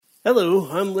Hello,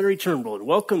 I'm Larry Turnbull, and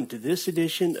welcome to this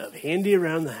edition of Handy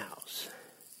Around the House.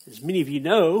 As many of you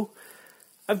know,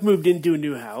 I've moved into a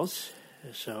new house,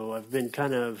 so I've been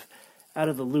kind of out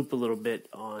of the loop a little bit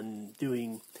on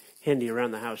doing Handy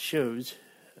Around the House shows,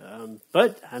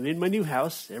 but I'm in my new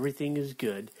house, everything is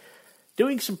good.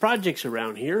 Doing some projects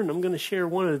around here, and I'm going to share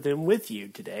one of them with you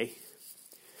today.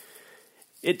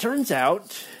 It turns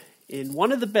out, in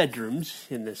one of the bedrooms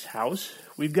in this house,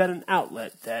 we've got an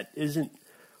outlet that isn't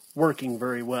working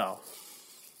very well.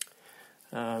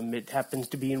 It happens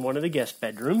to be in one of the guest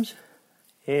bedrooms,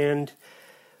 and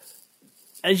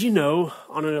as you know,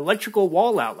 on an electrical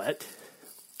wall outlet,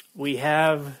 we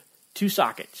have two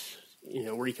sockets,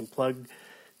 where you can plug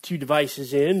two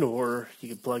devices in, or you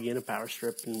can plug in a power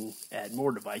strip and add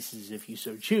more devices if you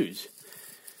so choose.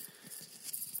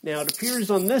 Now, it appears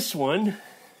on this one,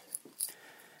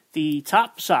 the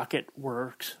top socket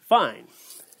works fine.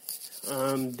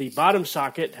 The bottom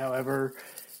socket, however,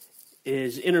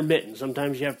 is intermittent.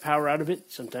 Sometimes you have power out of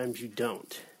it, sometimes you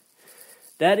don't.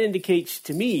 That indicates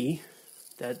to me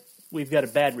that we've got a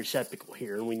bad receptacle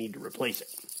here and we need to replace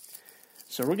it.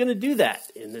 So we're going to do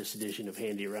that in this edition of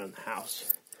Handy Around the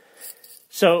House.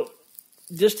 So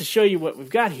just to show you what we've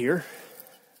got here,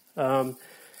 to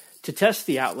test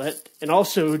the outlet and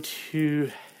also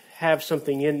to have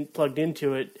something plugged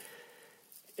into it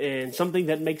and something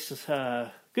that makes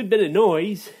a good bit of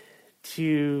noise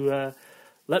to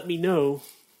let me know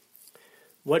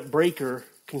what breaker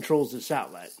controls this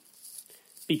outlet.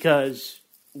 Because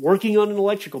working on an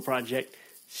electrical project,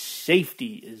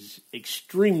 safety is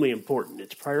extremely important.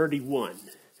 It's priority one.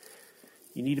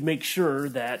 You need to make sure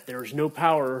that there's no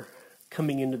power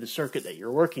coming into the circuit that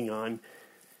you're working on,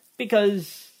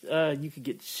 because you could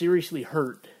get seriously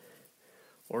hurt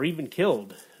or even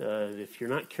killed if you're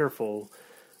not careful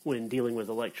when dealing with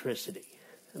electricity.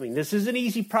 I mean, this is an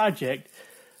easy project,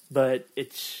 but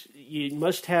you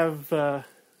must have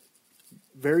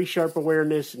very sharp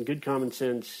awareness and good common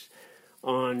sense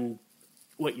on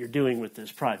what you're doing with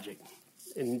this project.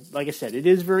 And like I said, it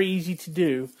is very easy to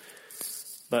do,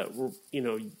 but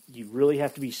you really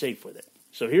have to be safe with it.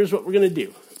 So here's what we're going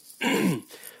to do.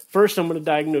 First, I'm going to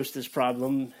diagnose this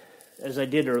problem, as I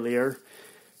did earlier,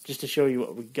 just to show you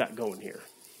what we got going here.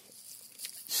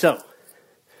 So,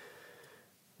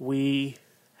 we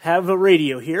have a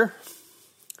radio here,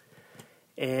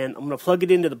 and I'm going to plug it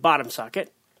into the bottom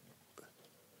socket,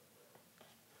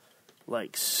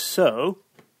 like so.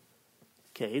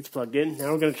 Okay, it's plugged in.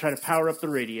 Now we're going to try to power up the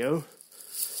radio.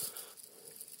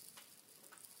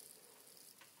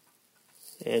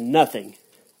 And nothing.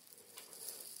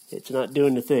 It's not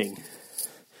doing the thing.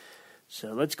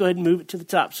 So let's go ahead and move it to the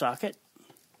top socket.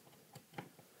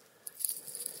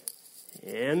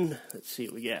 And let's see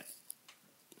what we get.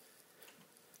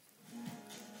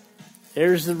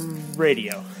 There's the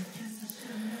radio.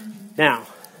 Now,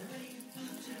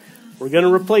 we're going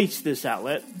to replace this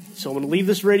outlet. So I'm going to leave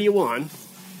this radio on.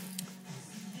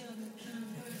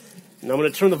 And I'm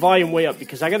going to turn the volume way up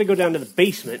because I got to go down to the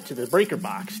basement to the breaker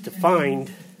box to find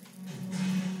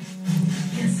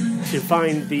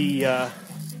the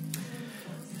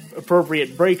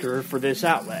appropriate breaker for this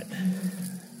outlet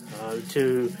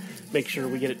to make sure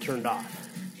we get it turned off.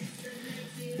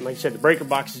 And like I said, the breaker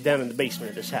box is down in the basement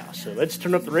of this house. So let's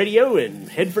turn up the radio and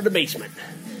head for the basement.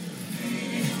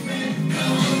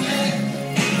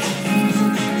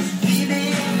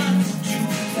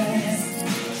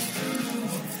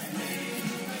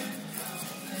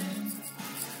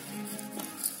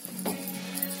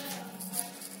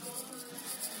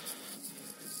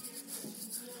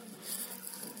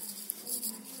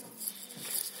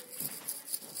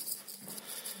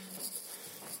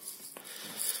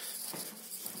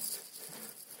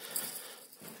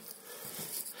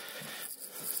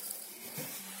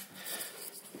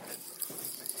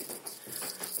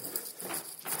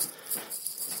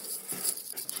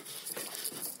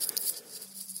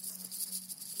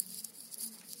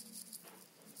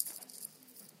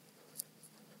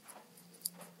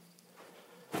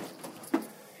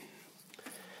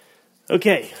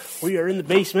 Okay, we are in the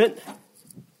basement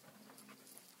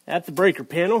at the breaker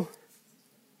panel.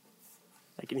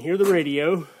 I can hear the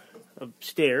radio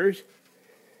upstairs.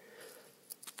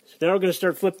 So now we're going to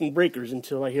start flipping breakers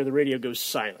until I hear the radio go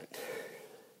silent.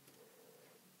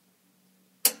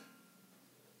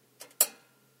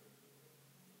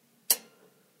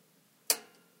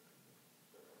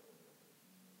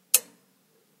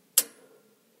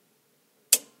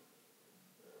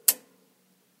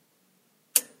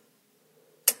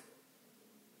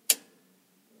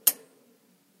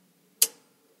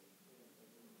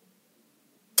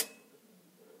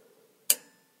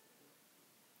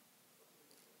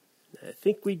 I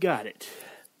think we got it.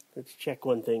 Let's check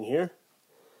one thing here.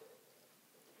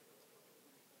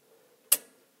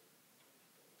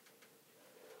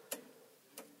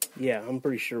 Yeah, I'm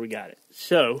pretty sure we got it.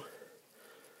 So,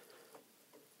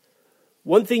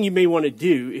 one thing you may want to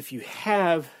do if you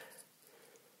have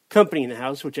company in the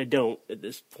house, which I don't at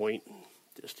this point,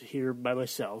 just here by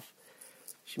myself,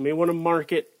 is you may want to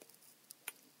mark it,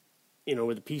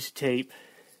 with a piece of tape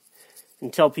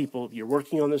and tell people you're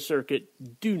working on the circuit,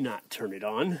 do not turn it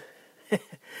on.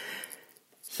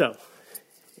 So,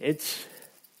 the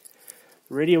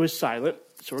radio is silent,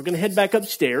 so we're going to head back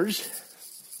upstairs,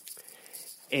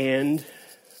 and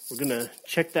we're going to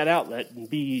check that outlet and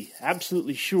be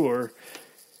absolutely sure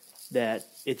that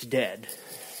it's dead.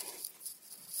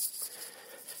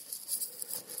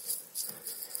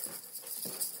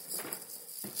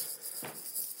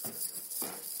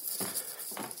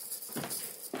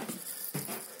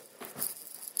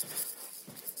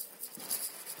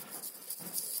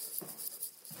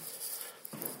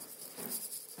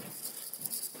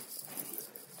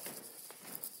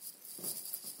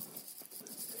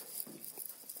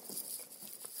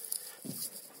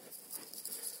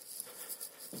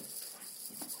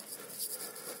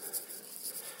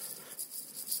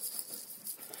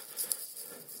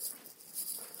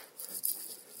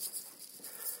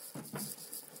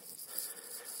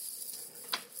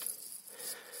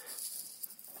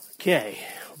 Okay,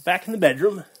 back in the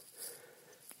bedroom.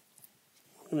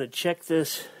 I'm going to check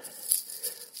this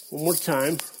one more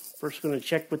time. First, going to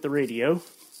check with the radio.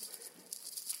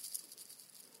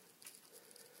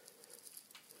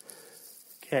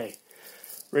 Okay,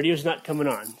 radio's not coming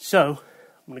on. So,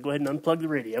 I'm going to go ahead and unplug the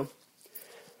radio.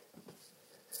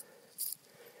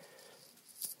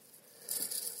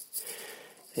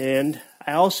 And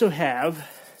I also have,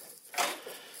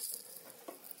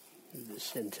 move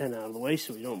this antenna out of the way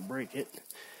so we don't break it.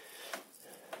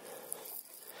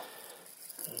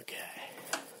 Okay.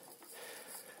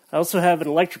 I also have an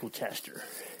electrical tester.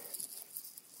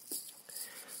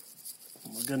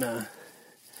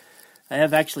 I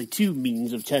have actually two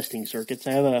means of testing circuits.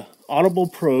 I have an audible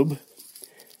probe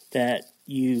that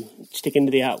you stick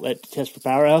into the outlet to test for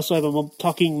power. I also have a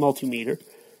talking multimeter.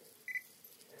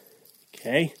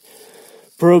 Okay.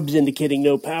 Probe's indicating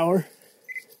no power.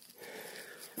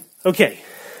 Okay.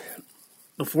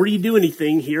 Before you do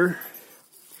anything here,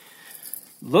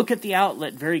 look at the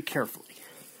outlet very carefully.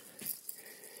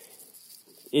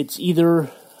 It's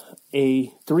either a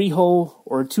 3-hole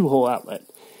or a 2-hole outlet.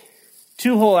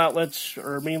 2-hole outlets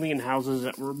are mainly in houses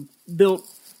that were built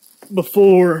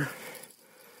before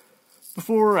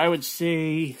I would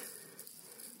say,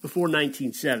 before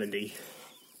 1970.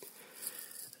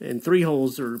 And 3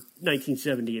 holes are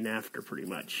 1970 and after, pretty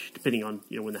much, depending on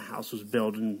when the house was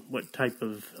built and what type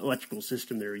of electrical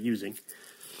system they were using.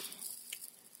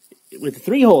 With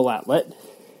the 3-hole outlet,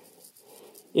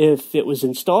 if it was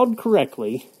installed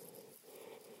correctly,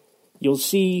 you'll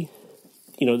see,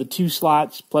 the 2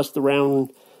 slots plus the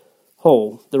round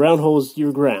hole. The round hole is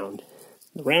your ground.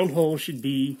 The round hole should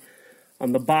be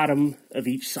on the bottom of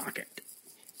each socket.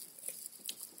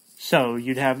 So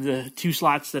you'd have the 2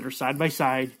 slots that are side by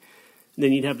side, and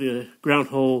then you'd have the ground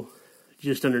hole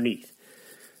just underneath.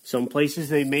 Some places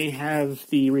they may have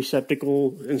the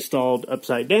receptacle installed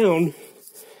upside down,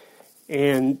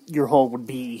 and your hole would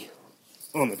be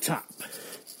on the top.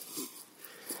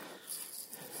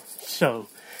 So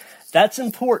that's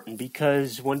important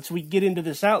because once we get into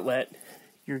this outlet,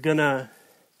 you're going to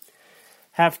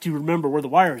have to remember where the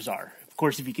wires are. Of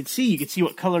course, if you can see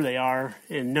what color they are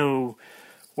and know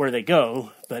where they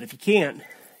go. But if you can't,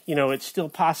 it's still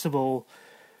possible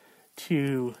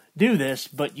to do this,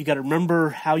 but you got to remember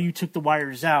how you took the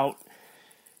wires out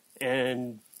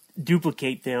and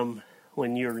duplicate them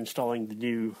when you're installing the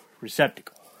new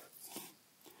receptacle.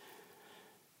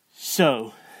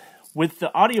 So, with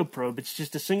the audio probe, it's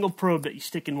just a single probe that you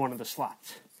stick in one of the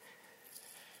slots.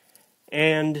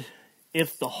 And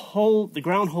if the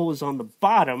ground hole is on the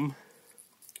bottom,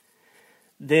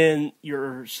 then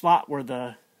your slot where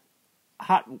the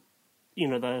hot,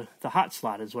 the hot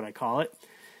slot is what I call it,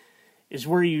 is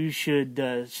where you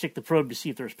should stick the probe to see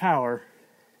if there's power,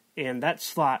 and that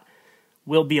slot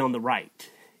will be on the right.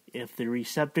 If the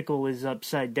receptacle is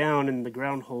upside down and the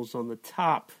ground hole's on the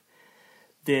top,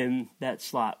 then that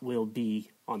slot will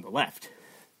be on the left.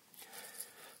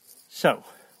 So,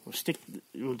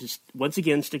 we'll just, once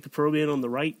again, stick the probe in on the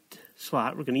right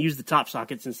slot. We're going to use the top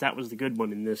socket since that was the good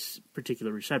one in this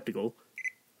particular receptacle.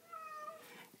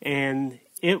 And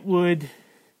it would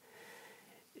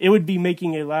be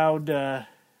making a loud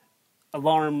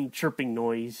alarm chirping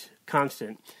noise,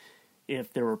 constant,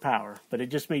 if there were power. But it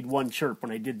just made one chirp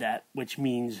when I did that, which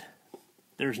means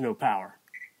there's no power.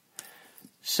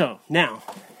 So now,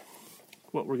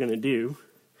 what we're going to do,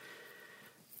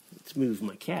 let's move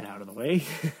my cat out of the way.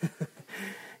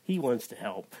 He wants to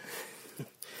help.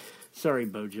 Sorry,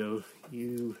 Bojo,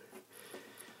 you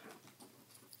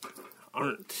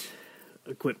aren't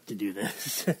equipped to do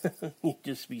this. You'd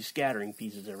just be scattering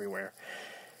pieces everywhere.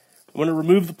 I'm going to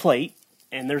remove the plate,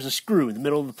 and there's a screw in the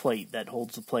middle of the plate that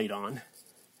holds the plate on.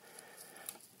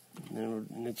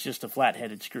 And it's just a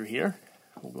flat-headed screw here.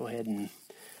 I'll go ahead and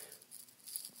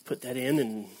put that in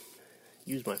and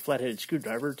use my flat-headed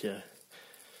screwdriver to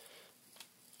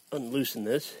unloosen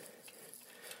this.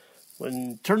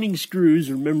 When turning screws,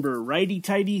 remember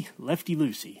righty-tighty,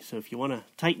 lefty-loosey. So if you want to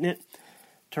tighten it,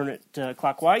 turn it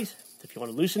clockwise. If you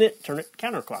want to loosen it, turn it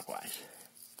counterclockwise.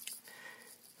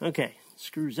 Okay,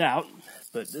 screws out,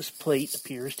 but this plate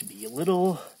appears to be a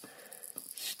little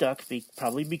stuck,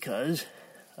 probably because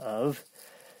of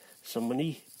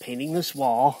somebody painting this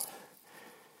wall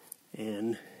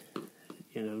and,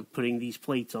 putting these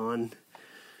plates on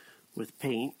with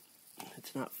paint.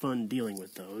 It's not fun dealing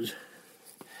with those.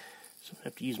 So I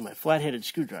have to use my flat-headed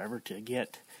screwdriver to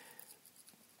get,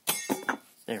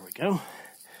 there we go,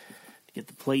 to get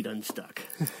the plate unstuck.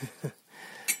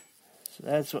 So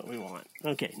that's what we want.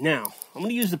 Okay, now I'm going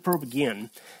to use the probe again.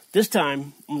 This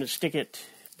time I'm going to stick it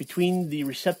between the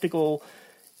receptacle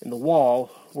and the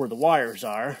wall where the wires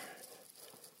are,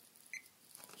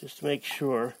 just to make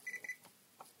sure.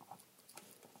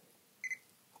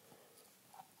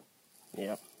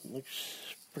 Yep,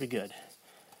 looks pretty good.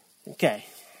 Okay.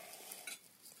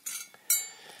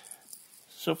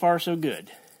 So far, so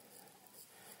good.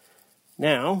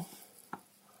 Now,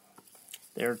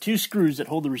 there are two screws that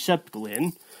hold the receptacle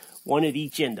in, one at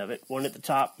each end of it, one at the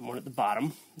top and one at the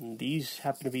bottom. And these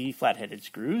happen to be flat-headed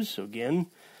screws, so again,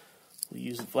 we'll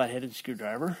use the flat-headed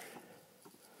screwdriver.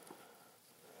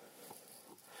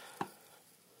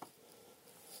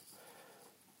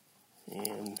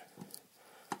 And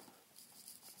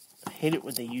I hate it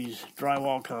when they use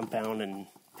drywall compound and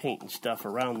paint and stuff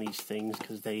around these things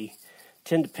because they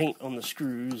tend to paint on the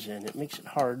screws, and it makes it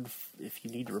hard if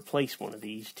you need to replace one of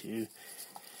these to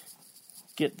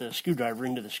get the screwdriver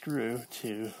into the screw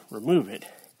to remove it.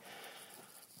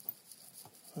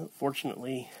 Well,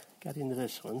 fortunately, got into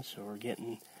this one, so we're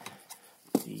getting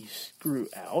the screw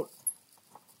out.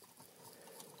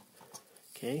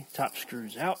 Okay, top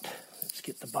screw's out. Let's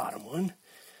get the bottom one.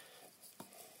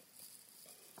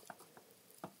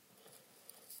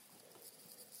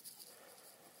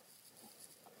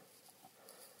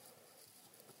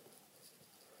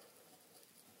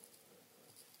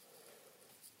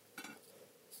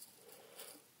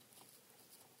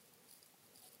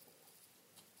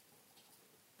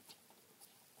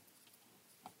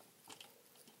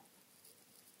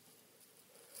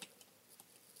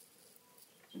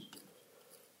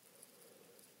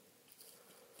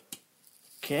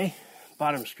 Okay,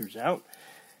 bottom screw's out.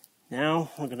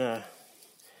 Now we're gonna,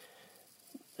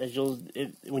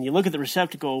 when you look at the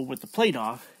receptacle with the plate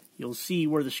off, you'll see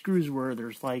where the screws were.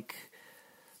 There's like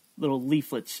little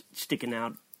leaflets sticking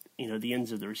out, the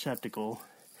ends of the receptacle.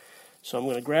 So I'm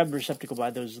gonna grab the receptacle by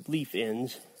those leaf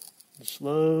ends and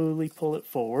slowly pull it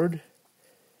forward.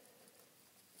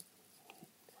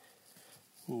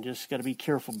 And just gotta be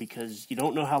careful because you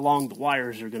don't know how long the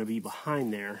wires are gonna be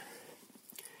behind there.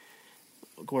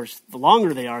 Of course, the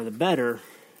longer they are, the better,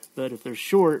 but if they're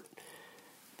short,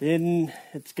 then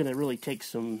it's going to really take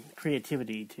some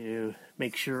creativity to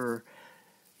make sure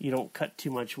you don't cut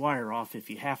too much wire off if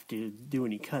you have to do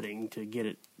any cutting to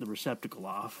get the receptacle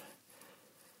off.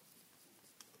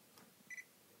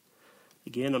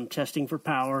 Again, I'm testing for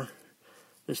power.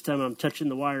 This time I'm touching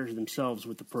the wires themselves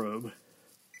with the probe.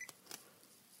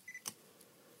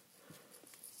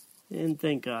 And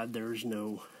thank God there's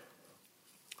no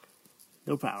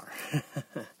power.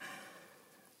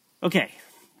 Okay,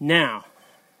 now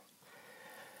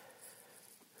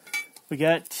we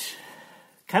got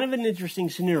kind of an interesting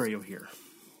scenario here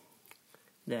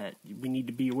that we need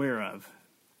to be aware of.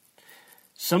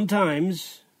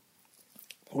 Sometimes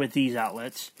with these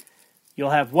outlets, you'll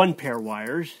have one pair of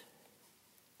wires.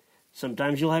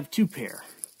 Sometimes you'll have two pair.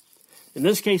 In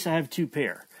this case, I have two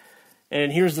pair.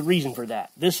 And here's the reason for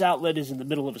that. This outlet is in the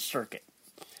middle of a circuit,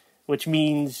 which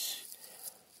means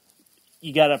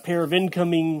you got a pair of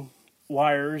incoming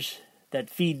wires that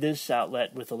feed this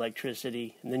outlet with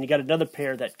electricity, and then you got another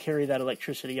pair that carry that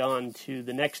electricity on to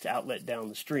the next outlet down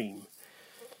the stream.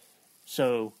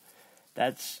 So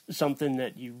that's something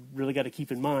that you really got to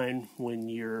keep in mind when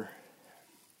you're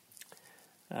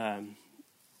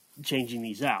changing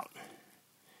these out.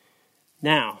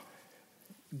 Now,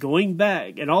 going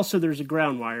back, and also there's a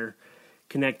ground wire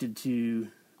connected to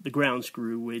the ground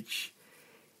screw, which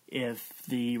if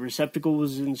the receptacle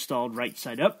was installed right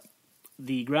side up,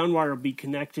 the ground wire will be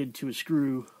connected to a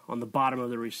screw on the bottom of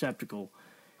the receptacle.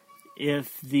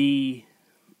 If the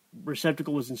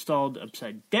receptacle was installed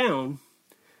upside down,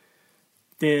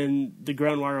 then the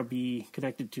ground wire will be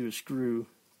connected to a screw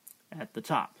at the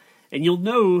top. And you'll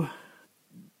know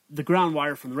the ground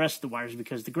wire from the rest of the wires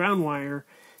because the ground wire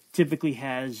typically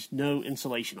has no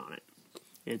insulation on it.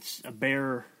 It's a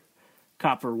bare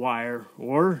copper wire,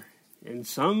 or in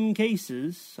some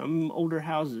cases, some older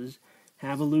houses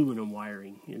have aluminum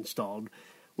wiring installed,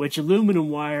 which aluminum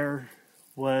wire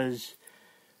was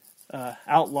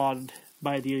outlawed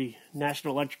by the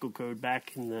National Electrical Code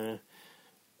back in the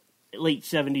late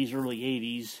 70s, early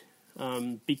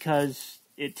 80s, because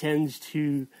it tends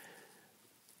to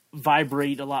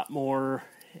vibrate a lot more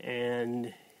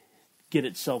and get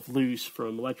itself loose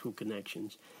from electrical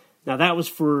connections. Now, that was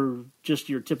for just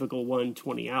your typical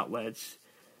 120 outlets,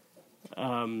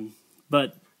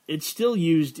 but it's still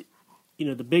used.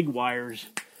 The big wires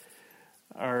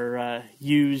are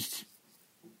used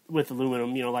with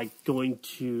aluminum, like going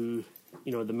to,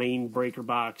 the main breaker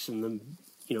box and the,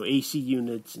 AC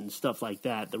units and stuff like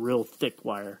that, the real thick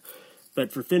wire.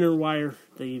 But for thinner wire,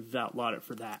 they've outlawed it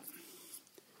for that.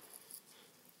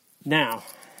 Now,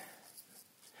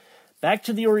 back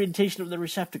to the orientation of the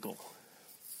receptacle.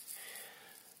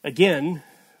 Again,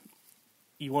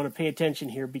 you want to pay attention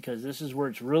here because this is where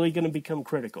it's really going to become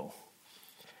critical.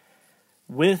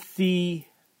 With the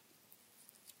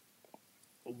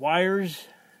wires,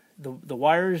 the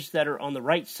wires that are on the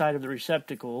right side of the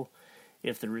receptacle,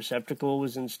 if the receptacle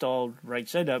was installed right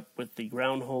side up with the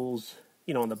ground holes,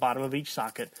 on the bottom of each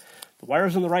socket, the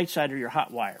wires on the right side are your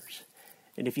hot wires.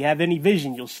 And if you have any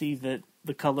vision, you'll see that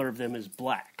the color of them is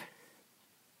black.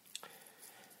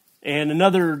 And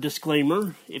another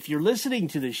disclaimer, if you're listening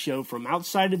to this show from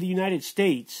outside of the United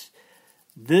States,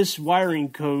 this wiring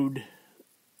code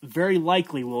very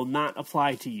likely will not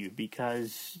apply to you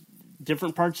because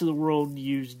different parts of the world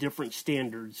use different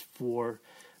standards for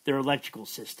their electrical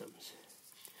systems.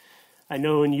 I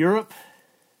know in Europe,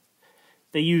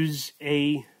 they use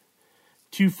a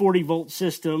 240 volt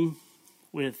system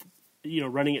with,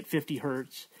 running at 50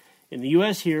 hertz. In the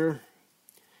U.S. here,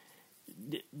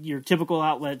 your typical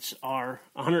outlets are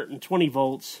 120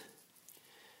 volts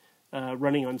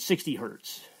running on 60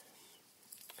 hertz.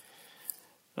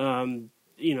 In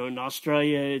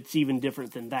Australia, it's even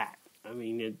different than that.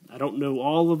 I don't know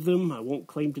all of them. I won't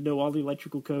claim to know all the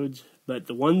electrical codes, but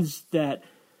the ones that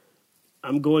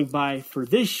I'm going by for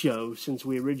this show, since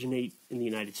we originate in the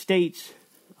United States,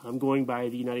 I'm going by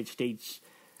the United States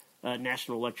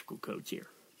National Electrical Codes here.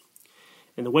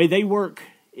 And the way they work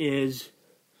is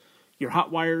your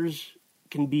hot wires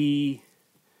can be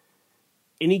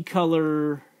any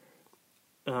color,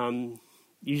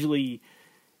 usually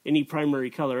any primary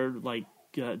color, like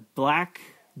black,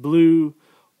 blue,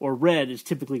 or red is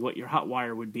typically what your hot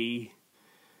wire would be.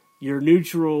 Your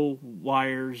neutral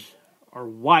wires are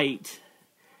white.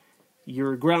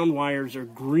 Your ground wires are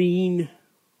green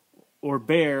or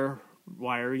bare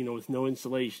wire, with no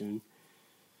insulation.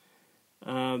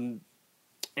 And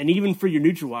even for your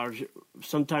neutral wires,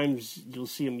 sometimes you'll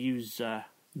see them use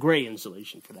gray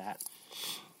insulation for that.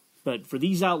 But for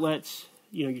these outlets,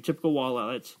 your typical wall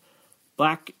outlets,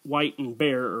 black, white, and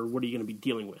bare are what are you going to be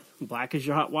dealing with. Black is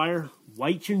your hot wire,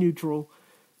 white's your neutral,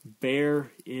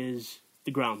 bare is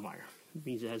the ground wire. It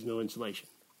means it has no insulation.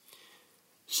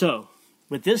 So,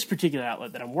 with this particular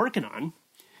outlet that I'm working on,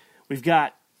 we've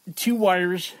got two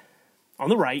wires on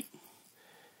the right.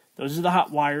 Those are the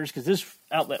hot wires because this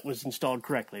outlet was installed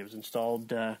correctly. It was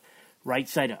installed right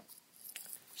side up.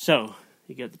 So,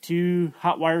 you got the two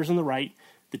hot wires on the right,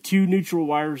 the two neutral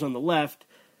wires on the left,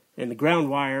 and the ground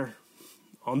wire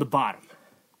on the bottom.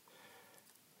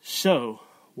 So,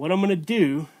 what I'm going to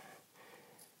do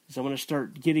is I'm going to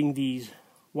start getting these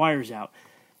wires out.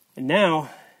 And now,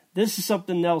 this is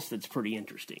something else that's pretty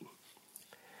interesting.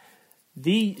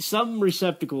 Some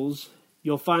receptacles,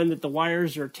 you'll find that the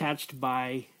wires are attached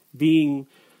by being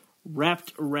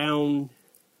wrapped around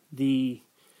the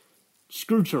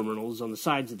screw terminals on the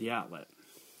sides of the outlet.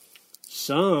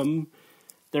 Some,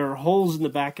 there are holes in the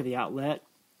back of the outlet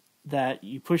that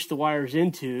you push the wires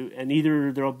into, and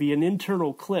either there'll be an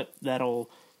internal clip that'll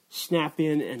snap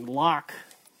in and lock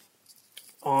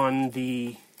on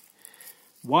the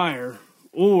wire,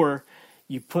 or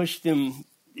you push them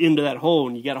into that hole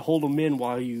and you got to hold them in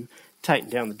while you tighten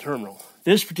down the terminal.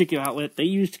 This particular outlet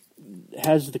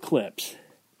has the clips.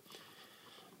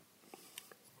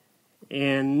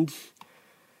 And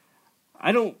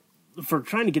for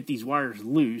trying to get these wires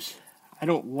loose, I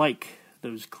don't like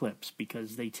those clips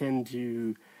because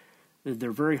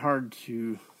they're very hard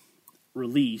to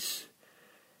release,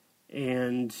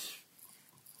 and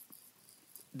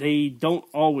they don't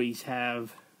always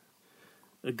have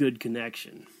a good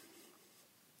connection.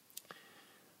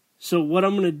 So what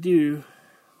I'm going to do,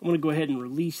 I'm going to go ahead and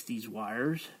release these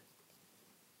wires.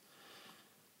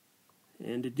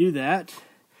 And to do that,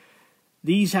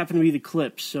 these happen to be the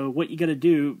clips. So what you got to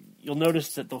do, you'll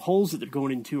notice that the holes that they're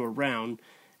going into are round,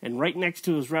 and right next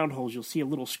to those round holes you'll see a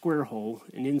little square hole,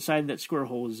 and inside that square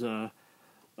hole is a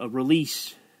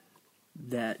release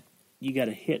that you got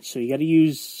to hit. So you got to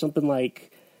use something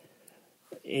like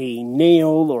a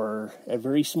nail or a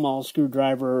very small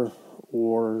screwdriver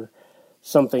or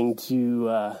something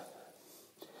to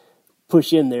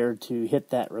push in there to hit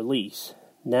that release.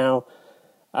 Now,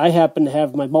 I happen to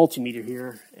have my multimeter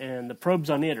here, and the probes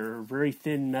on it are very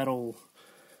thin metal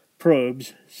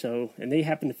probes, and they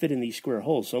happen to fit in these square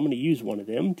holes. So I'm going to use one of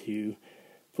them to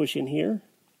push in here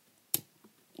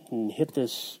and hit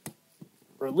this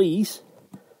release.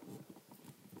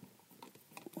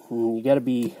 And you got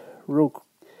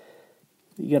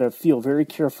to feel very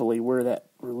carefully where that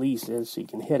release is so you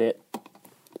can hit it.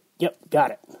 Yep,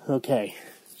 got it. Okay,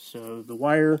 so the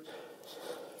wire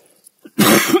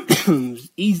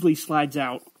easily slides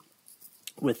out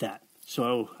with that.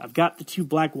 So I've got the two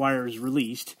black wires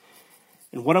released,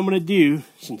 and what I'm going to do,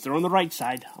 since they're on the right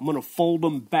side, I'm going to fold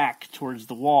them back towards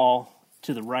the wall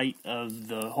to the right of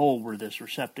the hole where this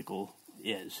receptacle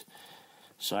is.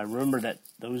 So I remember that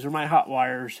those are my hot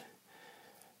wires.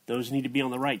 Those need to be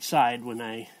on the right side when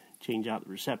I change out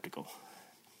the receptacle.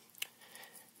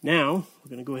 Now, we're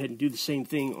going to go ahead and do the same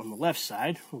thing on the left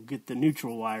side. We'll get the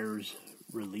neutral wires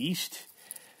released.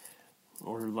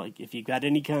 Or like if you've got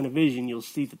any kind of vision, you'll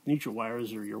see that the neutral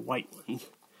wires are your white ones.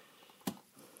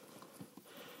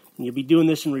 And you'll be doing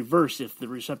this in reverse if the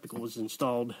receptacle was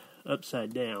installed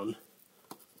upside down.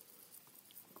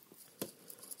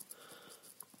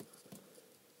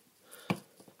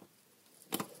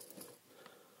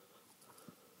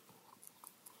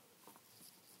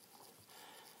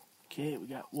 Okay, we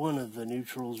got one of the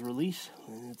neutrals released.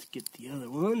 Let's get the other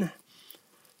one.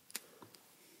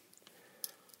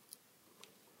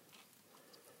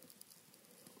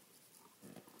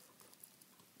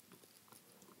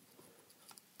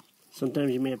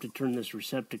 Sometimes you may have to turn this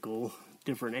receptacle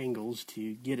different angles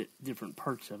to get at different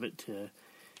parts of it to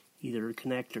either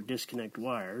connect or disconnect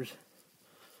wires.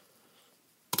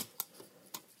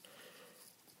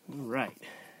 Alright,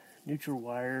 neutral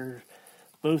wire.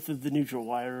 Both of the neutral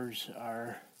wires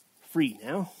are free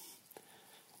now.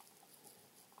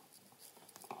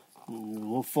 And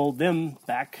we'll fold them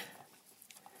back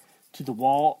to the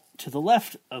wall to the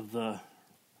left of the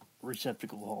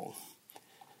receptacle hole.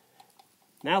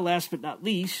 Now, last but not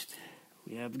least,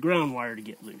 we have the ground wire to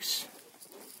get loose.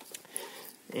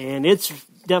 And it's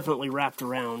definitely wrapped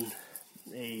around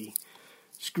a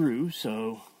screw,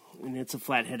 and it's a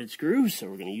flat-headed screw, so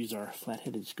we're going to use our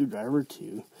flat-headed screwdriver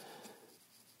to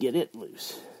get it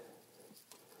loose.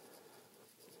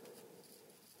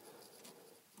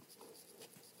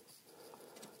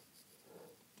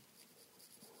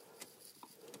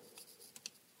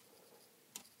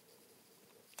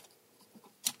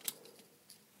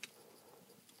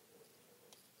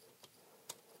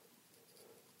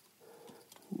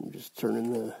 I'm just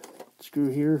turning the screw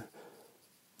here.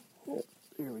 Yep,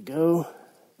 there we go.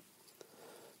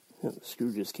 The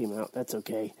screw just came out. That's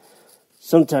okay.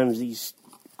 Sometimes these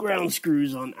ground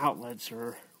screws on outlets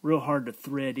are real hard to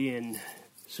thread in,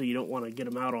 so you don't want to get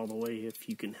them out all the way if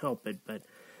you can help it. But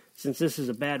since this is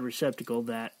a bad receptacle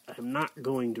that I'm not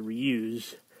going to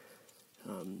reuse,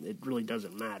 it really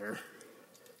doesn't matter.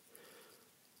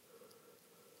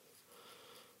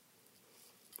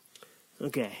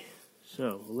 Okay,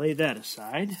 so we'll lay that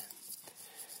aside.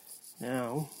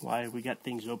 Now, while we got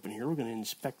things open here, we're going to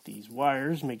inspect these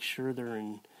wires, make sure they're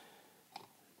in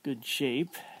good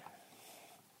shape.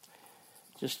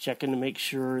 Just checking to make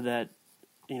sure that,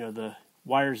 the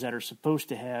wires that are supposed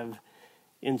to have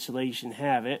insulation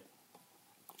have it.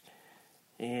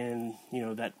 And,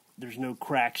 that there's no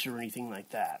cracks or anything like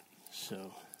that.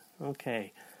 So,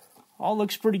 okay. All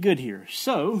looks pretty good here.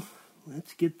 So,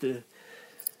 let's get the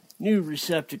new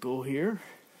receptacle here.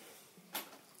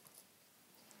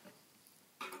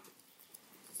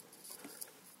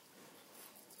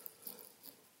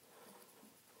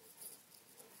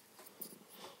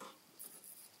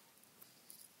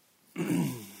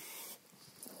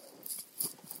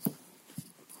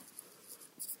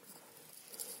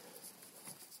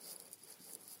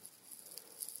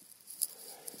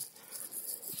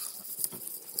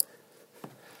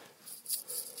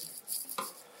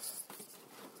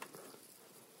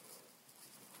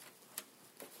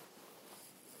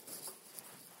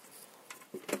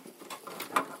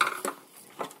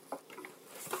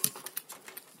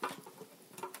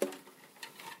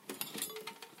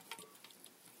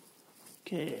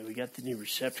 Okay, we got the new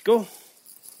receptacle.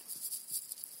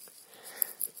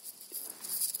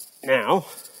 Now,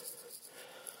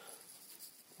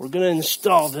 we're going to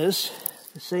install this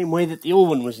the same way that the old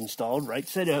one was installed, right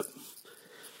side up.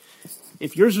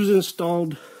 If yours was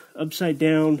installed upside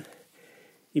down,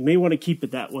 you may want to keep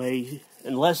it that way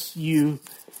unless you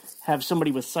have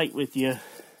somebody with sight with you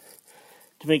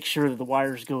to make sure that the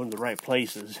wires go in the right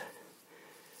places.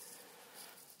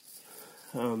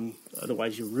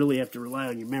 Otherwise, you really have to rely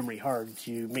on your memory hard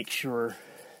to make sure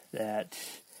that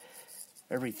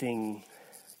everything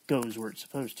goes where it's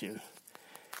supposed to.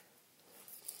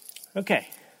 Okay,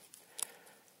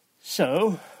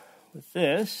 so with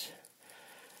this,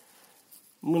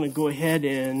 I'm going to go ahead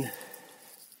and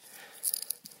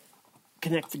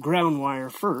connect the ground wire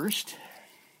first.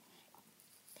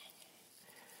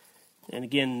 And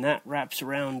again, that wraps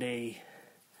around a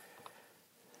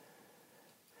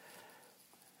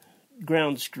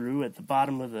ground screw at the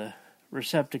bottom of the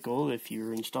receptacle if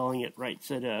you're installing it right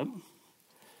side up.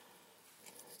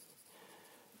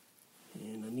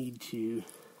 And I need to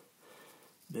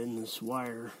bend this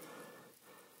wire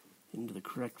into the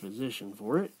correct position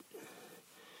for it.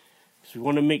 So we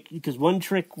want to because one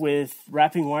trick with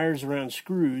wrapping wires around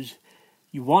screws,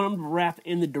 you want them to wrap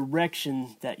in the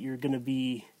direction that you're going to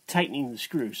be tightening the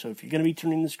screw. So if you're going to be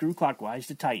turning the screw clockwise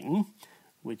to tighten,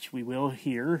 which we will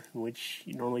here, which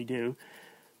you normally do,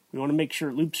 we want to make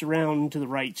sure it loops around to the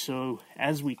right, so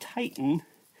as we tighten,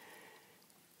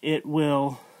 it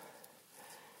will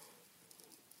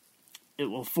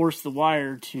force the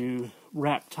wire to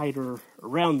wrap tighter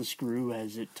around the screw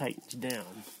as it tightens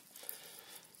down.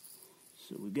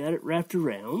 So we got it wrapped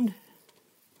around.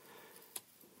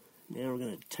 Now we're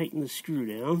going to tighten the screw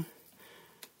down.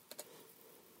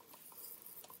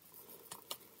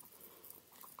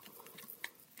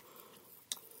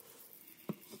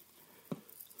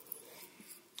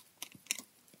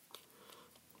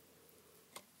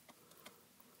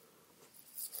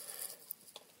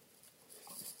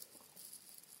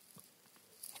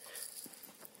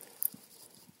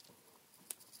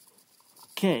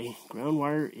 Okay, ground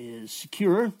wire is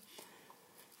secure.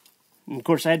 And of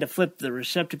course, I had to flip the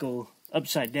receptacle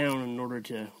upside down in order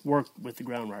to work with the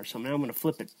ground wire. So now I'm going to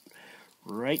flip it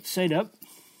right side up.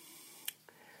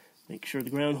 Make sure the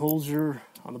ground holes are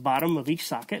on the bottom of each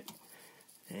socket.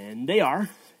 And they are.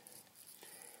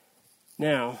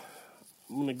 Now,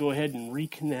 I'm going to go ahead and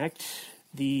reconnect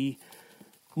the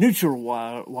neutral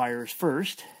wires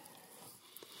first.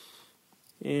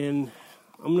 And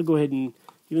I'm going to go ahead and,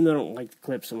 even though I don't like the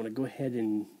clips, I'm going to go ahead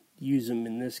and use them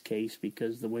in this case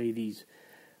because the way these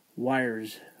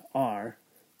wires are.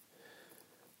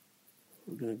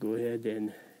 We're going to go ahead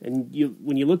and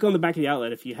when you look on the back of the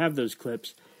outlet, if you have those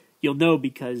clips, you'll know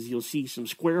because you'll see some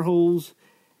square holes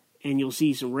and you'll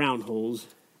see some round holes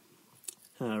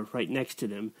right next to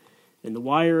them. And the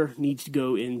wire needs to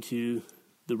go into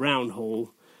the round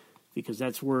hole because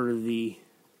that's where the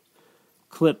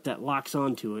clip that locks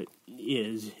onto it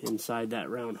is, inside that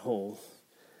round hole.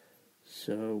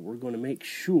 So we're going to make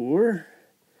sure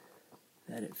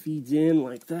that it feeds in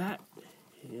like that,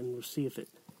 and we'll see if it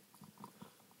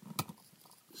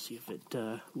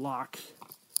locks.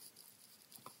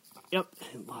 Yep,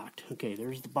 it locked. Okay,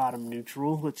 there's the bottom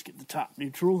neutral. Let's get the top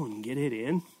neutral and get it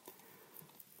in.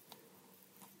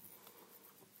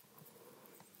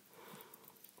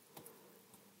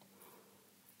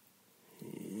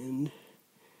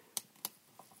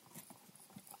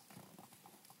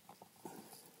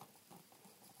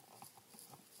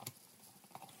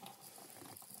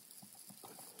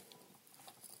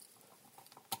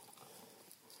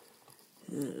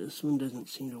 And this one doesn't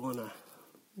seem to want to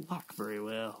lock very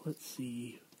well. Let's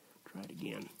see. Try it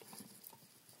again.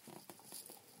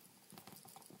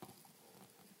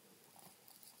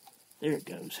 There it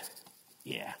goes.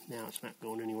 Yeah, now it's not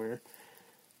going anywhere.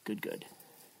 Good.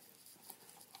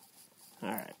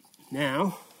 Alright,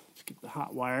 now let's get the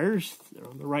hot wires. They're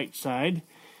on the right side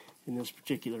in this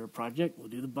particular project. We'll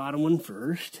do the bottom one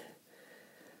first.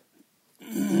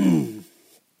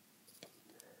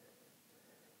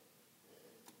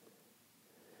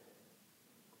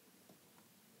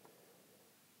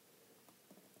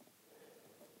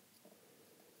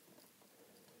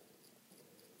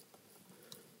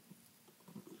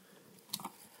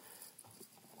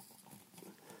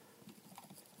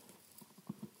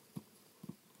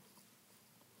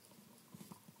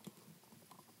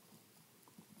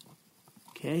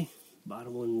 Okay,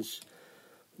 bottom one's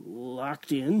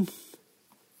locked in.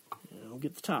 And I'll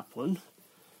get the top one.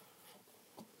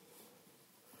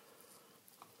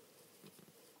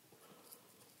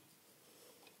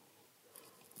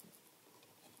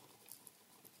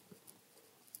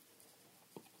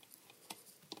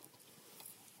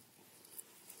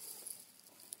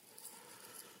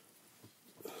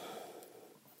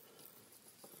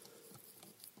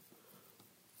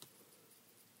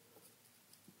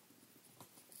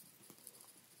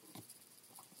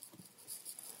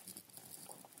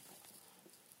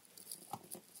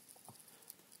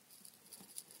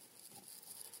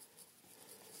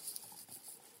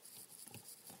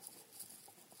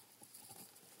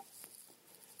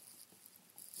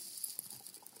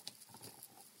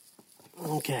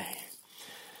 Okay.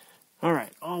 All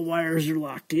right, all wires are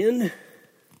locked in.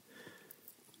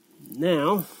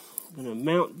 Now, I'm going to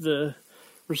mount the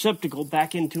receptacle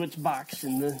back into its box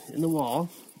in the wall.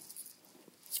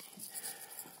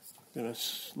 I'm going to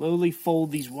slowly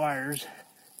fold these wires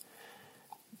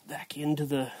back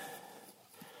into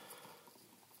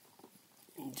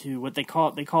what they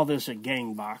call this a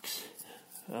gang box.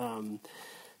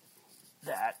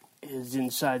 That is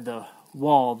inside the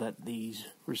wall that these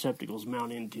receptacles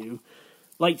mount into.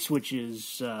 Light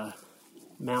switches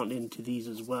mount into these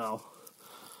as well.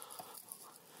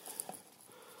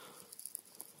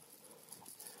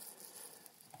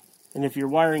 And if you're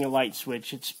wiring a light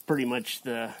switch, it's pretty much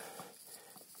the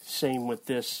same with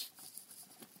this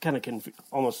kind of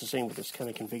almost the same with this kind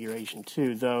of configuration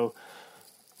too, though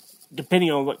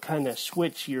depending on what kind of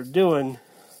switch you're doing,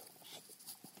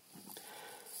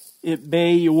 it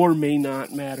may or may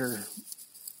not matter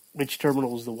which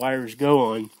terminals the wires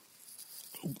go on,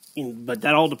 but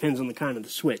that all depends on the kind of the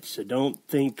switch. So don't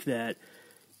think that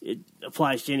it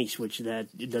applies to any switch, that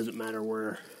it doesn't matter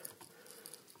where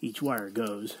each wire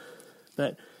goes.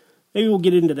 But maybe we'll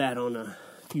get into that on a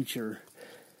future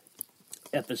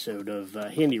episode of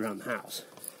Handy Around the House.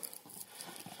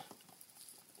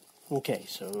 Okay,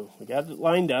 so we got it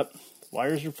lined up.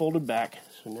 Wires are folded back.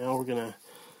 So now we're going to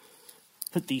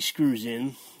put these screws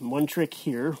in. And one trick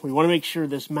here, we want to make sure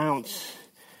this mounts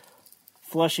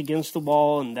flush against the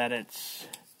wall and that it's,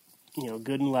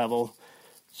 good and level.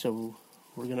 So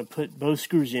we're going to put both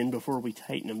screws in before we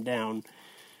tighten them down.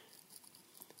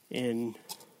 And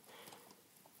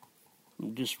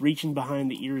I'm just reaching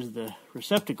behind the ears of the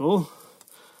receptacle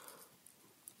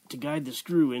to guide the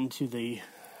screw into the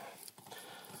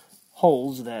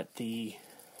holes that the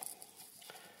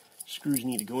screws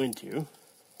need to go into.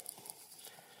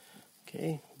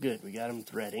 Okay, good. We got them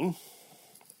threading.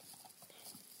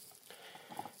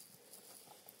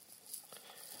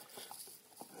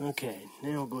 Okay,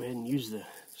 now we'll go ahead and use the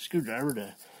screwdriver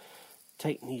to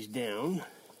tighten these down.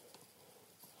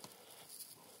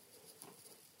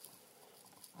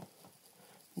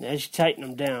 And as you tighten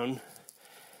them down,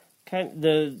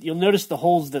 you'll notice the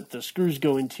holes that the screws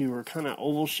go into are kind of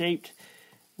oval shaped.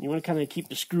 You want to kind of keep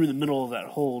the screw in the middle of that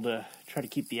hole to try to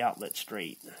keep the outlet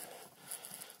straight.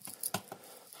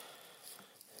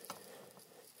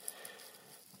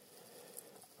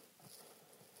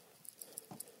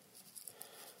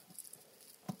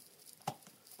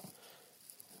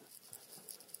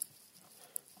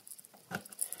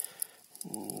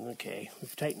 Okay,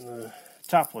 we've tightened the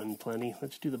top one plenty.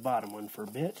 Let's do the bottom one for a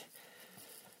bit.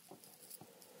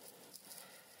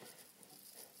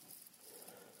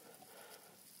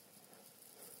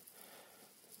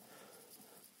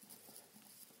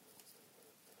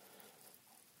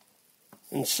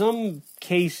 In some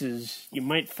cases, you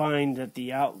might find that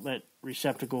the outlet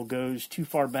receptacle goes too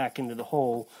far back into the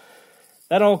hole.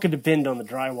 That all could depend on the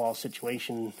drywall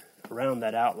situation around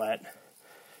that outlet.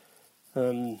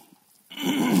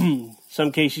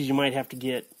 Some cases you might have to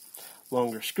get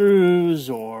longer screws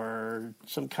or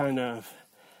some kind of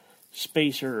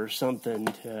spacer or something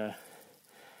to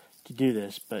do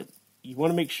this, but you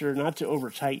want to make sure not to over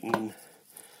tighten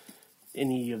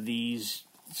any of these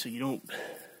so you don't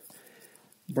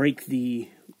break the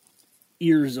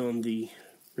ears on the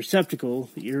receptacle,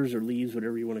 the ears or leaves,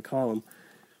 whatever you want to call them,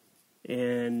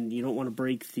 and you don't want to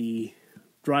break the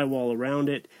drywall around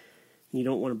it. You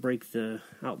don't want to break the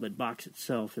outlet box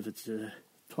itself if it's a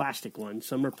plastic one.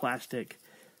 Some are plastic,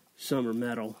 some are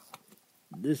metal.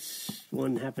 This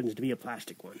one happens to be a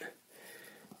plastic one.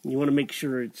 You want to make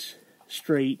sure it's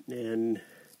straight and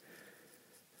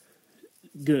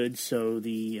good so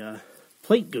the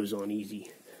plate goes on easy.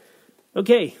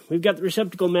 Okay, we've got the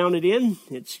receptacle mounted in.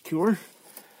 It's secure.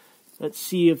 Let's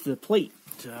see if the plate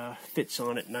fits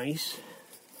on it nice.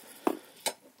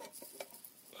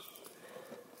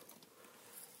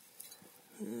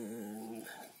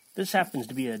 This happens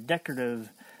to be a decorative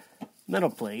metal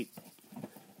plate.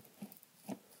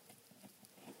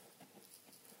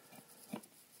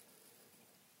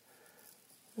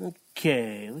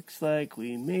 Okay, looks like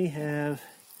we may have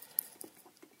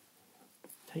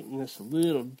tightened this a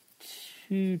little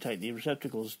too tight. The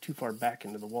receptacle is too far back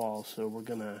into the wall, so we're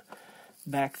going to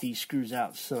back these screws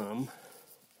out some.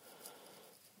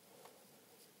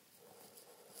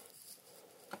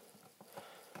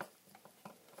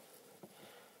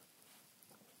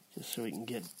 Just so we can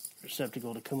get the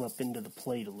receptacle to come up into the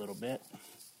plate a little bit.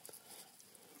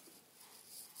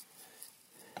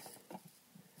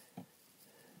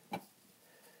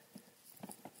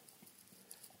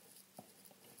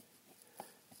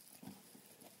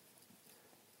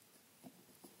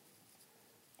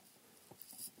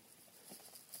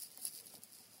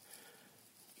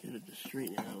 but to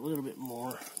straighten it out a little bit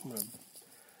more, I'm going to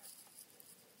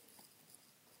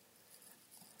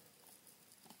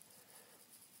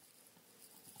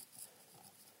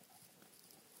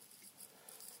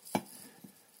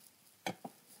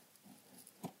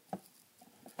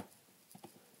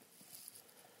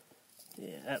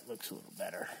yeah, that looks a little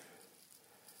better.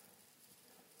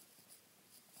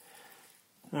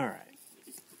 All right,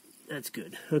 that's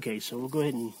good. Okay, so we'll go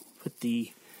ahead and put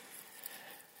the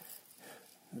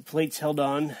plates held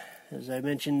on, as I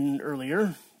mentioned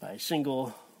earlier, by a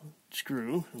single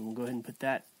screw. And we'll go ahead and put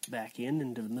that back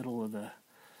into the middle of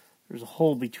there's a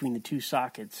hole between the two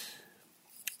sockets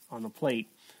on the plate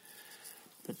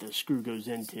that the screw goes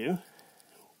into. We'll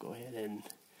go ahead and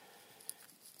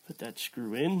put that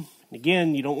screw in. And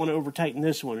again, you don't want to over tighten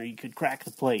this one or you could crack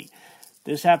the plate.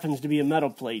 This happens to be a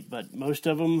metal plate, but most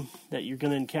of them that you're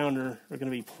going to encounter are going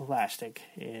to be plastic.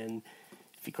 And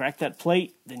if you crack that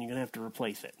plate, then you're going to have to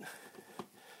replace it.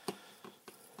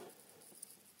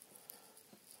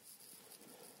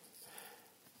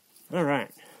 All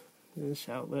right. This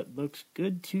outlet looks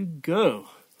good to go.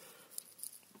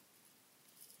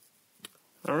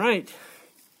 All right.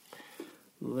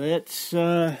 Let's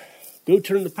go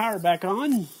turn the power back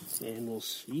on, and we'll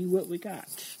see what we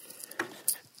got.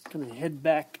 Going to head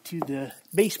back to the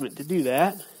basement to do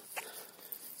that.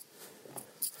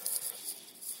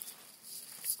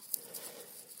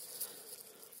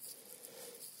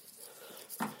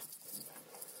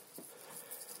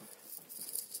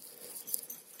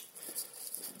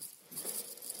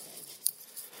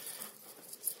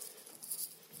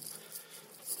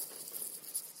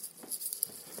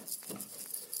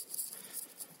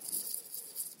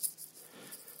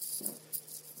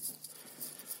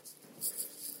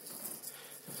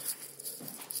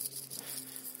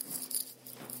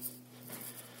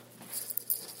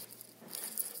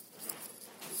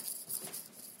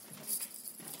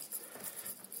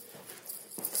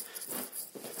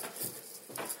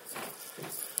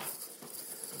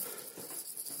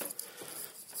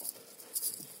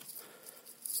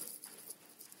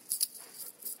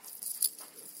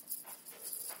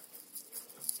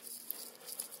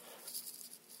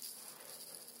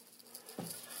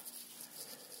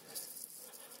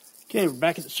 Okay, we're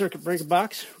back at the circuit breaker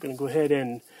box. We're going to go ahead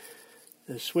and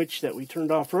the switch that we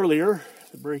turned off earlier,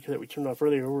 the breaker that we turned off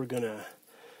earlier, we're going to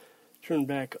turn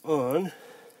back on.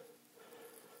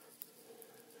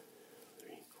 3,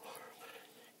 4, 5,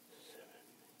 6,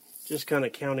 7. Just kind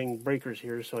of counting breakers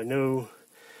here, so I know,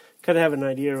 kind of have an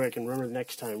idea where I can remember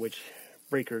next time which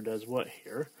breaker does what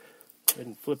here. Go ahead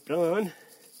and flip it on.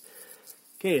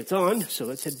 Okay, it's on, so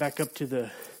let's head back up to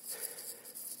the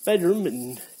bedroom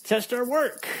and test our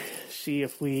work. See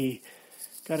if we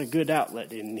got a good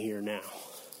outlet in here now.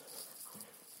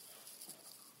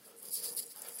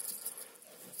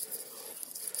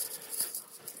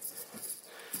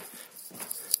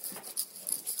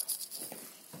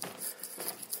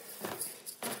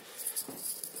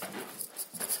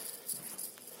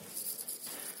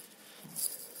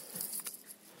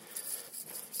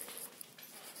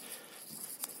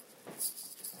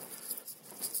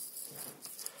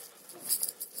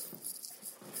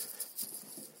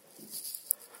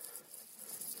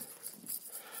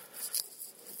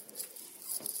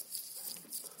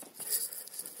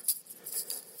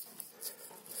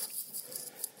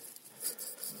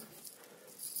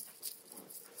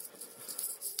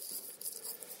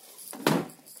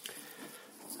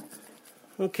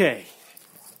 Okay,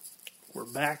 we're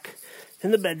back in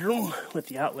the bedroom with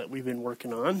the outlet we've been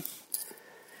working on.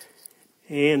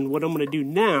 And what I'm going to do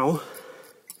now,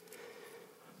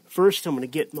 first I'm going to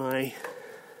get the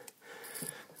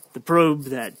probe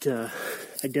that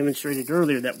I demonstrated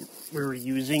earlier that we were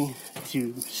using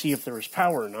to see if there was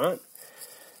power or not.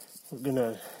 We're going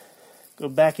to go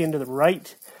back into the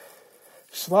right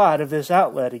slot of this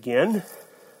outlet again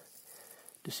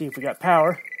to see if we got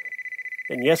power.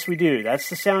 And yes, we do. That's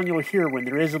the sound you'll hear when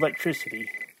there is electricity.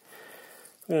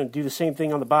 I'm going to do the same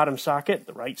thing on the bottom socket,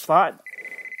 the right slot.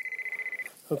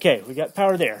 Okay, we got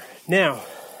power there. Now,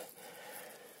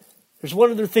 there's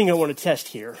one other thing I want to test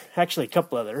here. Actually, a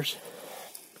couple others.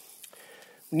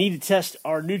 We need to test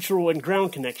our neutral and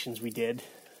ground connections we did.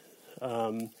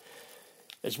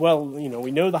 As well,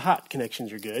 we know the hot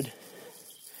connections are good.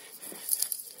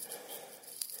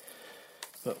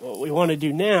 But what we want to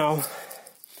do now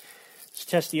is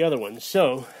test the other ones.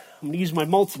 So I'm going to use my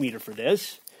multimeter for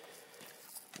this.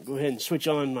 I'll go ahead and switch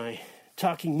on my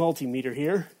talking multimeter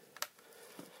here.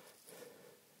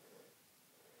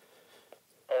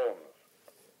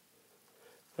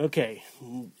 Okay,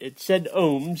 it said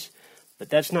ohms, but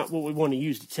that's not what we want to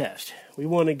use to test. We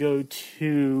want to go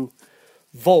to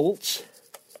volts.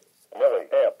 Milli,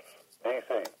 amps,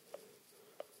 DC.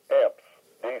 Amps,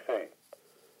 DC.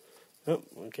 Oh,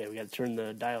 okay, we got to turn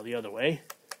the dial the other way.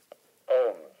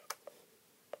 Ohms,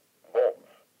 volts,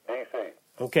 DC.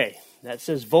 Okay, that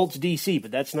says volts DC,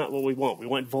 but that's not what we want. We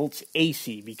want volts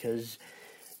AC because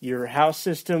your house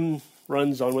system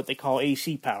runs on what they call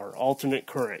AC power, alternate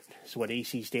current. That's what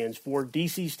AC stands for.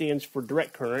 DC stands for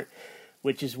direct current,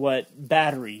 which is what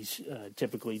batteries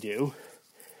typically do.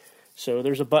 So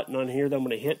there's a button on here that I'm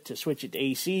going to hit to switch it to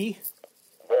AC.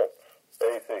 Volts,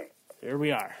 AC. There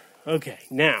we are. Okay,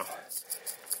 now,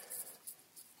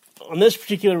 on this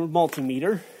particular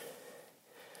multimeter,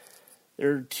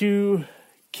 there are two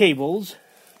cables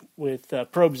with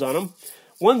probes on them.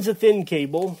 One's a thin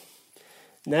cable,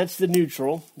 and that's the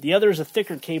neutral. The other is a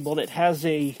thicker cable that has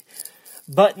a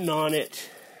button on it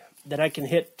that I can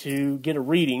hit to get a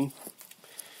reading.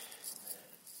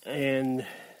 And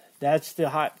that's the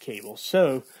hot cable.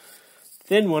 So,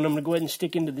 thin one I'm going to go ahead and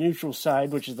stick into the neutral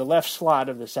side, which is the left slot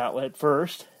of this outlet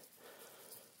first.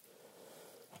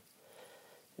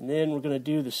 And then we're going to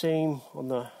do the same on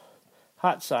the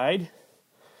hot side.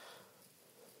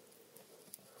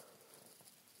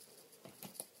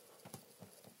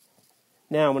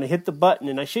 Now I'm going to hit the button,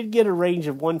 and I should get a range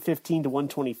of 115 to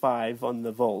 125 on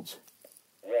the volts.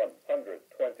 124.4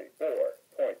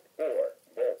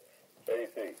 volts,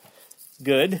 AC.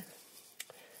 Good.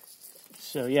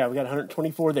 So yeah, we got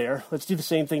 124 there. Let's do the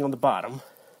same thing on the bottom.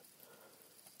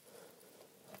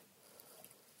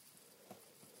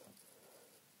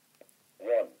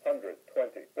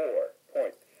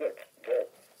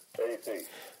 AC.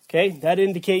 Okay, that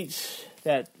indicates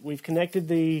that we've connected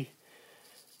we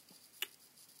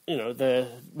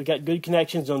got good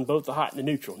connections on both the hot and the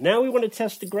neutral. Now we want to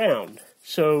test the ground.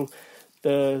 So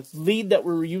the lead that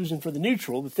we're using for the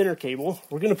neutral, the thinner cable,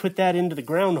 we're going to put that into the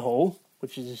ground hole,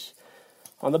 which is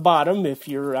on the bottom if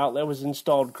your outlet was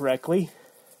installed correctly.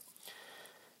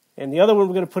 And the other one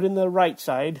we're going to put in the right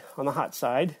side, on the hot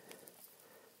side.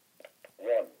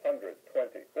 124.5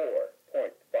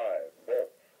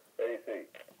 volts, AC.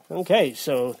 Okay,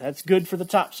 so that's good for the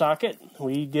top socket.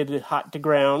 We did it hot to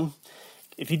ground.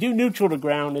 If you do neutral to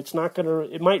ground,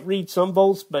 it might read some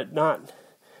volts, but not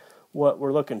what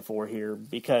we're looking for here,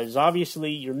 because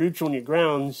obviously your neutral and your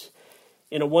grounds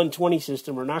in a 120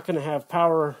 system are not going to have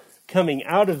power coming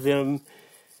out of them.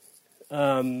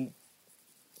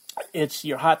 It's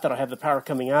your hot that'll have the power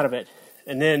coming out of it,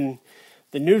 and then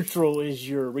the neutral is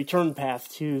your return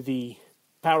path to the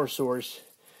power source,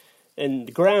 and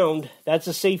the ground, that's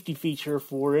a safety feature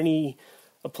for any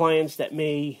appliance that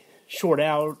may short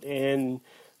out and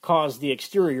cause the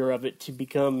exterior of it to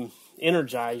become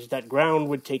energized. That ground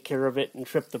would take care of it and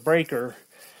trip the breaker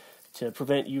to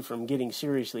prevent you from getting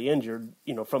seriously injured,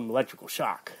 from electrical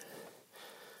shock.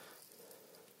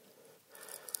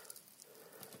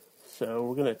 So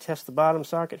we're going to test the bottom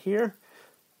socket here.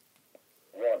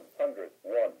 101.0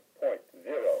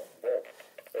 volts,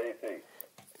 AC.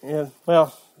 Yeah,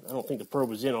 well, I don't think the probe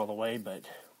was in all the way, but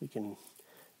we can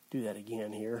do that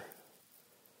again here.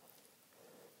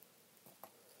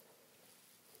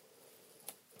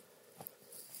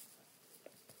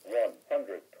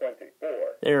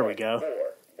 There we go.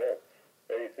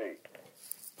 AC.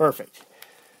 Perfect.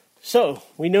 So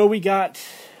we know we got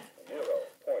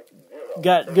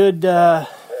good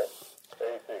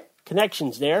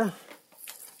connections there.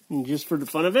 And just for the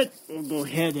fun of it, we'll go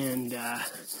ahead and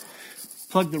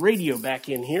plug the radio back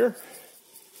in here.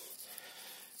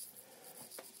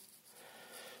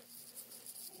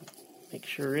 Make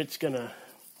sure it's gonna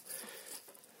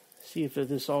see if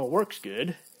this all works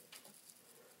good.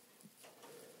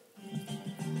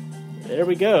 There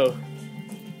we go.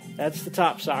 That's the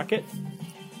top socket.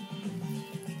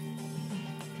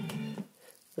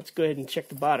 Let's go ahead and check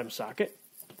the bottom socket,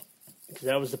 because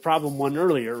that was the problem one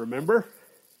earlier, remember?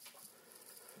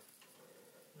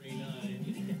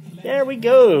 There we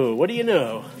go. What do you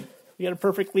know? We got a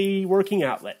perfectly working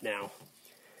outlet now.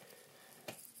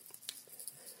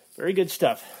 Very good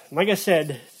stuff. Like I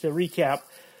said, to recap,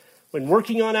 when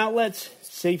working on outlets,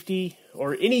 safety,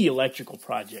 or any electrical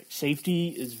project, safety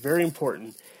is very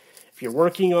important. If you're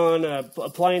working on an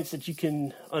appliance that you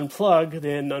can unplug,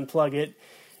 then unplug it.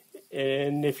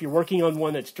 And if you're working on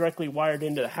one that's directly wired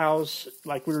into the house,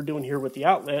 like we were doing here with the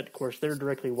outlet, of course, they're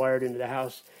directly wired into the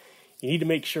house. You need to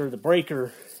make sure the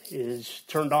breaker is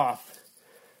turned off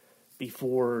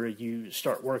before you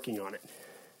start working on it.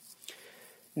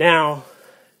 Now,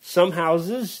 some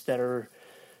houses that are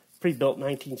pre-built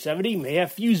 1970 may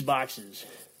have fuse boxes.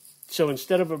 So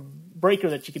instead of a breaker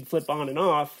that you can flip on and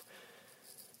off,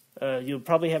 you'll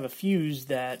probably have a fuse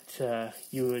that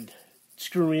you would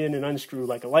screw in and unscrew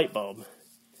like a light bulb.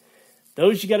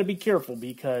 Those you got to be careful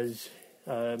because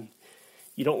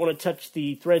you don't want to touch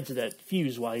the threads of that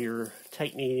fuse while you're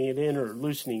tightening it in or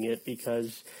loosening it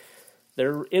because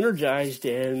they're energized,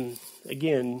 and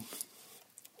again,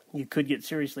 you could get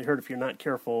seriously hurt if you're not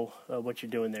careful what you're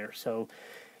doing there. So,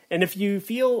 and if you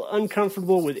feel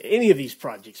uncomfortable with any of these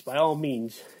projects, by all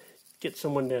means, get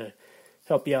someone to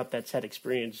help you out that's had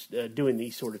experience doing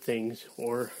these sort of things,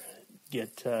 or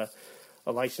get a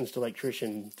licensed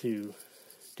electrician to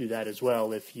do that as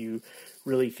well if you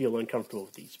really feel uncomfortable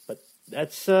with these. But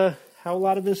that's how a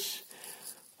lot of this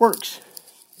works.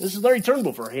 This is Larry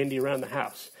Turnbull for Handy Around the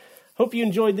House. Hope you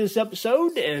enjoyed this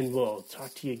episode, and we'll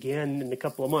talk to you again in a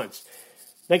couple of months.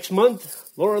 Next month,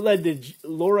 Laura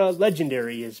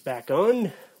Legendary is back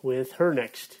on with her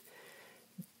next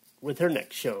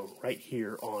show right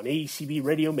here on ACB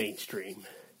Radio Mainstream.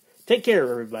 Take care,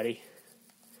 everybody.